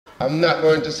I'm not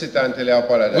going to sit until you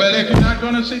apologize. Well, if you're not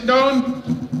going to sit down,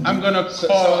 I'm going to call.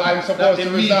 So I'm supposed to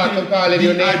resort to calling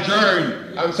your name?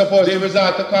 Adjourned. I'm supposed to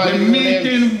resort to calling your name?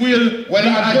 The meeting will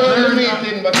adjourn the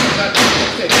meeting, but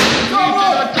it's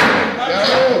not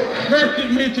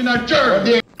perfect meeting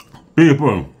adjourned.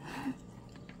 People,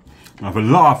 I have a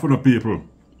laugh for the people.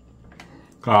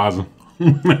 Cause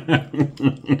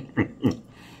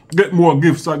get more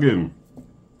gifts again.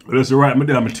 Let's write me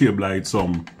down my table, like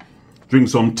drink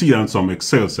some tea and some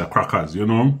Excelsior crackers, you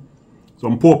know.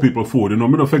 Some poor people food, you know.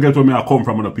 Me don't forget where I come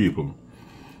from, other people.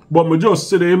 But me just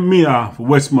see the mayor for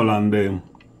Westmoreland there.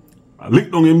 I lick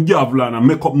down him gavel and I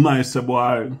make up nice,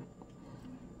 boy.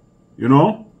 You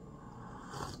know?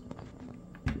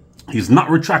 He's not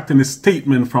retracting his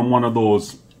statement from one of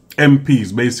those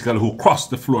MPs, basically, who crossed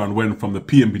the floor and went from the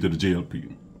PMP to the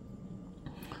JLP.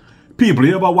 People,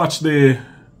 you ever watch the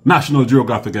National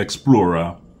Geographic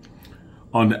Explorer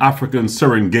on the African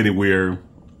Serengeti, where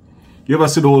you ever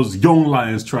see those young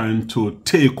lions trying to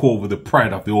take over the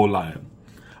pride of the old lion?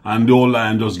 And the old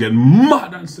lion just get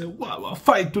mad and say, well,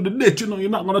 fight to the death, you know, you're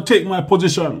not going to take my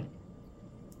position.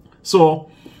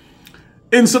 So,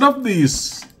 instead of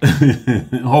these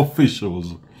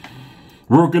officials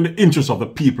work in the interest of the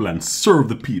people and serve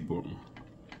the people,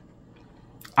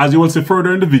 as you will see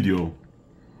further in the video,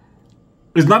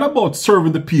 it's not about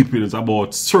serving the people, it's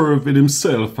about serving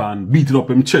himself and beating up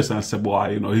his chest and say,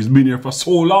 boy, you know, he's been here for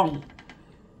so long.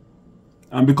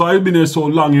 And because he's been here so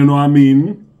long, you know what I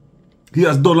mean, he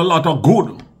has done a lot of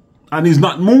good and he's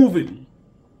not moving.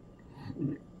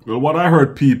 Well, what I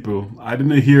heard, people, I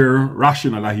didn't hear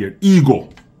rational, I hear ego.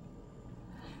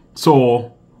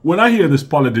 So when I hear this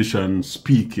politician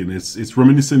speaking, it's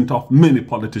reminiscent of many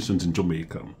politicians in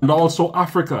Jamaica and also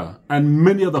Africa and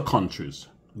many other countries.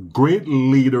 Great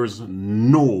leaders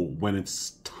know when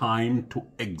it's time to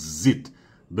exit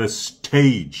the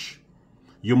stage.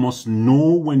 You must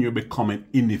know when you're becoming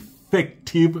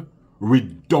ineffective,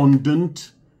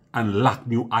 redundant, and lack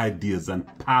new ideas, and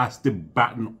pass the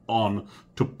baton on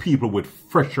to people with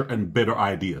fresher and better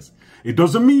ideas. It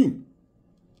doesn't mean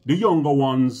the younger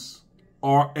ones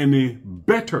are any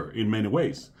better in many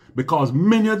ways, because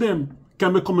many of them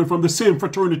can be coming from the same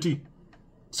fraternity.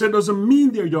 So it doesn't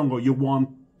mean they're younger. You want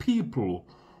people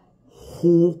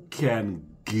who can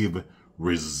give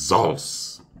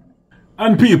results.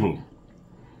 And people,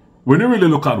 when you really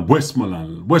look at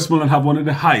Westmoreland have one of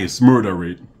the highest murder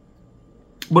rate.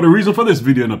 But the reason for this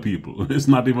video, no, people, it's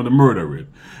not even the murder rate.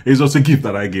 It's just a gift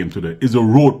that I gave today. It's a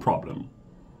road problem.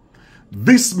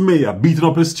 This mayor beating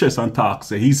up his chest and talks,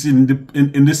 he's in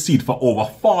the seat for over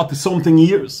 40-something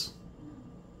years.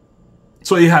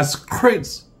 So he has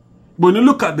creds. When you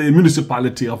look at the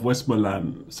municipality of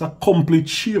Westmoreland, it's a complete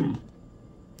shame.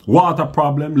 Water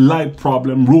problem, light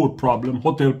problem, road problem,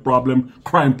 hotel problem,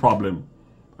 crime problem.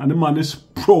 And the man is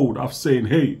proud of saying,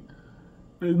 hey,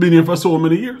 he's been here for so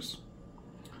many years.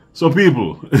 So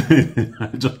people,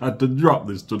 I just had to drop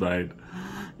this tonight.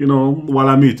 You know, while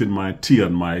I'm eating my tea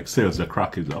and my Excelsior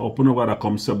crackers, I open up and I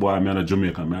come say, boy, I'm a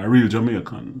Jamaican, I'm a real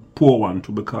Jamaican. Poor one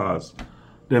too, because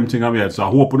them things I'm here. So I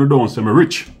hope you don't say me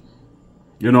rich.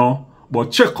 You know,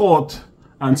 but check out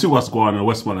and see what's going on in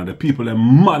Westmoreland. The people are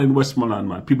mad in Westmoreland,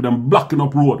 man. People them blocking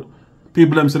up road.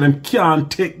 People them say them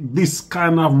can't take this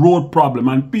kind of road problem.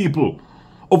 And people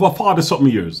over 40-something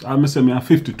years, I say me I'm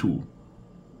 52.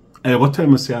 And what tell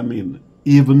me say I mean,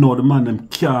 even though the man them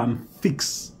can't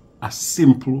fix a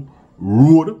simple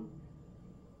road.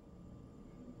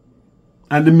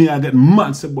 And the mayor get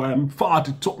mad, say boy, I'm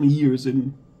 40-something years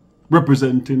in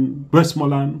representing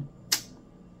Westmoreland.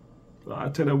 I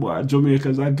tell you what, Jamaica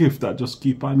is a gift that just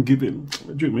keep on giving.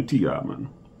 I drink my tea, man.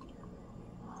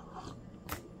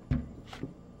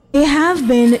 They have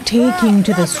been taking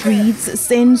to the streets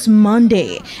since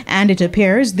Monday, and it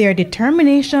appears their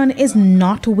determination is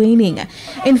not waning.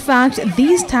 In fact,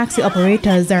 these taxi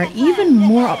operators are even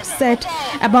more upset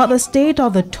about the state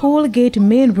of the toll gate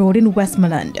main road in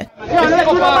Westmoreland.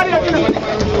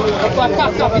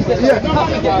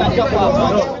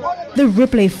 The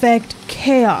ripple effect,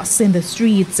 chaos in the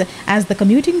streets as the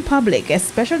commuting public,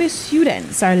 especially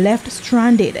students, are left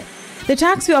stranded. The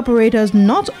taxi operators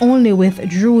not only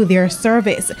withdrew their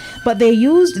service, but they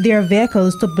used their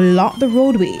vehicles to block the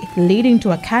roadway, leading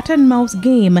to a cat-and-mouse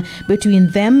game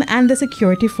between them and the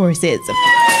security forces.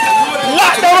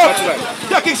 Lock them up!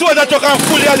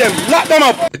 Lock them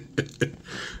up!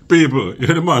 People, you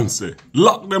hear the man say,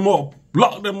 lock them up,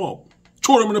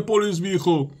 throw them in the police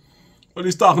vehicle. But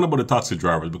he's talking about the taxi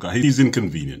drivers because he's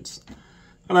inconvenienced.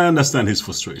 And I understand his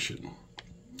frustration.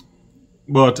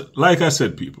 But like I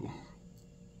said, people,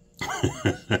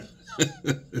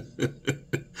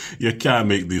 You can't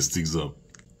make these things up.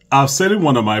 I've said in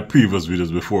one of my previous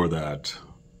videos before that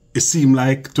it seemed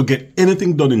like to get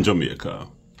anything done in Jamaica,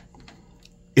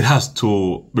 it has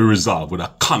to be resolved with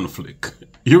a conflict.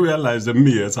 You realize the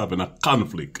mayor is having a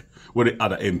conflict with the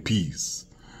other MPs.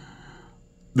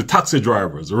 The taxi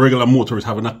drivers, the regular motorists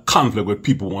having a conflict with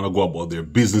people who want to go about their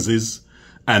businesses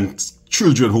and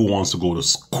children who wants to go to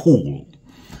school.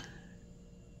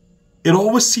 It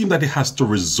always seems that it has to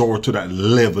resort to that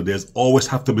level. There's always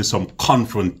have to be some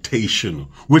confrontation,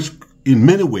 which in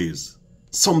many ways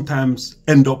sometimes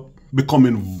end up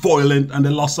becoming violent and they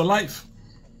lost a life.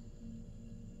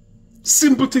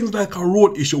 Simple things like a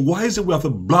road issue. Why is it we have a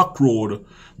block road,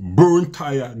 burn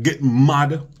tire, get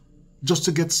mad just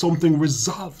to get something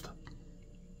resolved?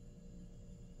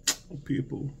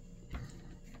 People,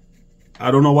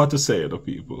 I don't know what to say to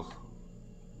people.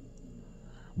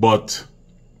 But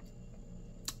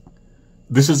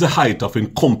this is the height of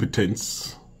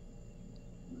incompetence.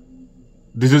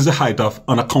 This is the height of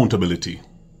unaccountability.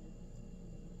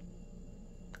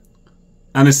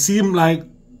 And it seems like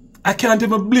I can't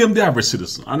even blame the average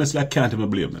citizen. Honestly, I can't even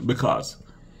blame them, because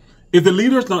if the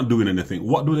leader's not doing anything,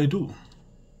 what do they do?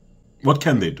 What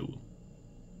can they do?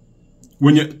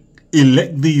 When you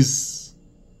elect these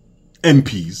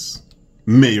MPs,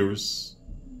 mayors,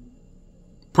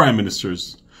 prime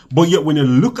ministers, but yet when you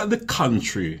look at the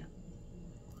country,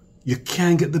 you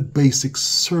can't get the basic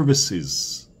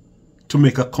services to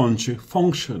make a country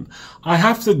function. I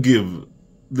have to give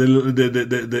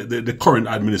the current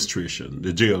administration,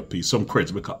 the JLP, some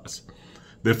credit, because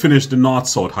they finished the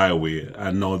North-South Highway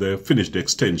and now they finished the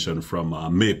extension from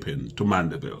Maypin to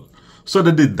Mandeville. So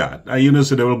they did that. And you know,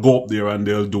 so they will go up there and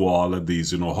they'll do all of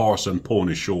these, you know, horse and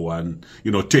pony show and,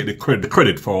 you know, take the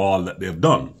credit for all that they've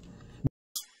done.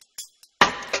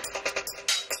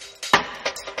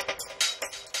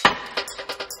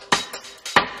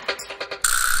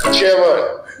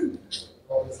 Chairman,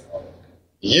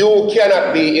 you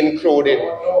cannot be included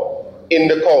in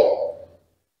the count.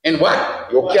 In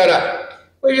what? You cannot.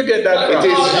 Where you get that from?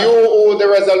 It is you who the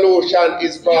resolution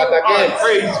is brought against.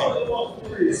 Crazy.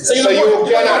 So you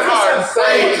cannot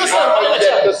sign or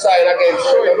object to sign against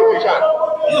the resolution.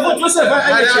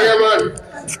 Chairman.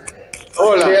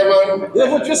 Chairman. You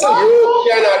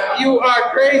cannot. You are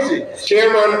crazy.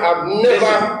 Chairman, I've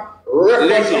never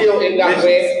referred to you in that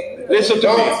way. Listen to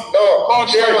me. No,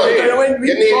 Chairman,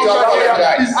 you need to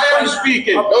apologize. I am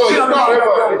speaking. No,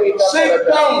 Chairman, you need to sit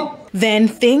down. Then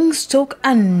things took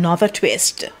another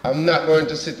twist. I'm not going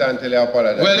to sit until you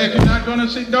apologize. Well, if you're not going to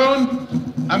sit down,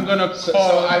 I'm going to call.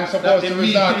 So I'm supposed to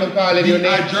resort to calling your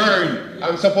name. Adjourn.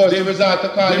 I'm supposed to resort to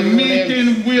calling your name. The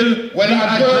meeting will. Well,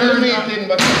 adjourn the meeting,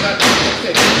 but it's not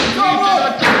sit.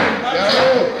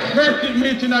 Perfect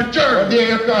meeting adjourned. How dare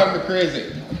you call me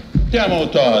crazy? Come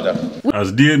out order.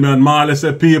 As Damien Marley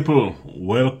said, people,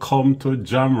 welcome to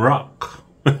Jamrock.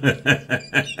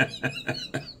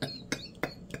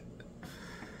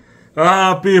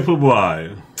 People,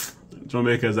 boy.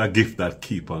 Jamaica is a gift that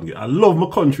keep on giving. I love my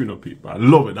country, you know, people. I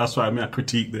love it. That's why I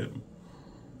critique them.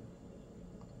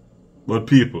 But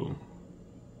people,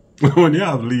 when you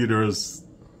have leaders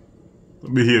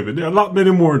behaving, there are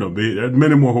many more, no, there are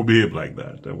many more who behave like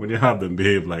that. And when you have them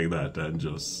behave like that and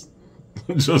just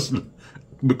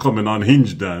becoming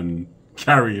unhinged and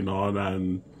carrying on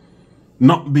and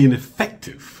not being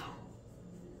effective.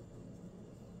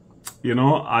 You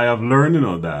know, I have learned, you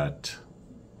know, that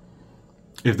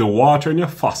if the water in your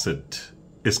faucet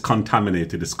is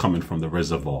contaminated, it's coming from the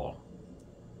reservoir.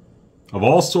 I've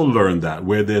also learned that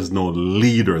where there's no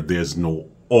leader, there's no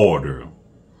order.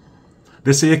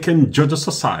 They say you can judge a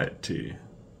society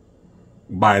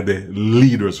by the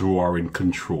leaders who are in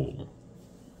control.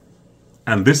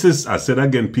 And this is, I said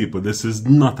again, people, this is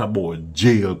not about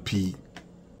JLP.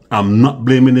 I'm not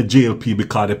blaming the JLP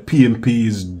because the PNP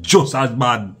is just as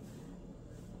bad.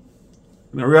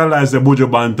 And I realize the Buju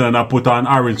Banton I put on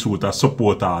orange suit to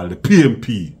support all the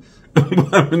PNP.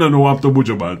 I don't know what to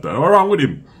Buju Banton. What's wrong with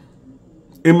him?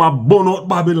 He might burn out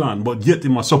Babylon, but yet he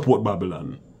must support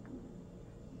Babylon.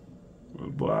 Well,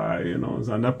 boy, you know, it's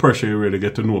under pressure you really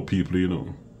get to know people, you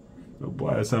know. Well,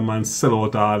 boy, some man sell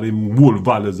out all them whole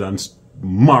values and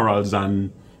morals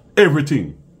and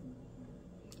everything.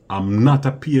 I'm not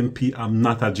a PNP, I'm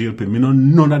not a JLP. Me know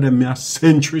none of them, me a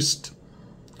centrist.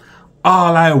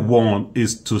 All I want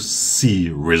is to see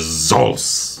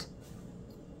results.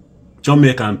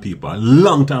 Jamaican people, a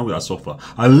long time we have suffered.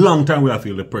 A long time we have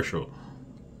feel the pressure.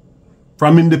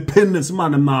 From independence,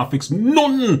 man, them now fix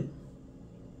nothing.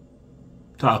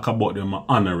 Talk about them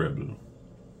honorable.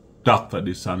 Doctor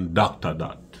this and doctor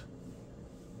that.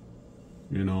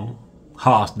 You know?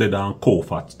 Horse Dead and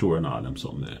Kofat tour and all them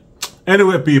something there.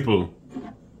 Anyway, people,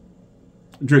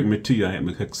 drink me tea and eat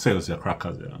me Excelsior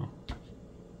crackers, you know.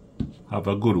 Have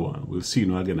a good one. We'll see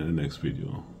you again in the next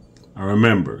video. And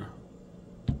remember,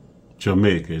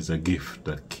 Jamaica is a gift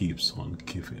that keeps on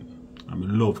giving. I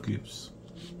love gifts.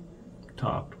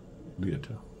 Talk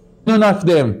later. None of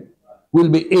them will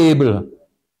be able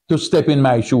to step in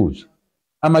my shoes.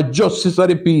 I'm a justice of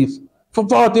the peace for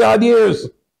 40 odd years.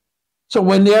 So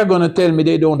when they are going to tell me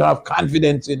they don't have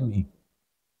confidence in me,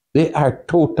 they are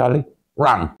totally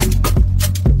wrong.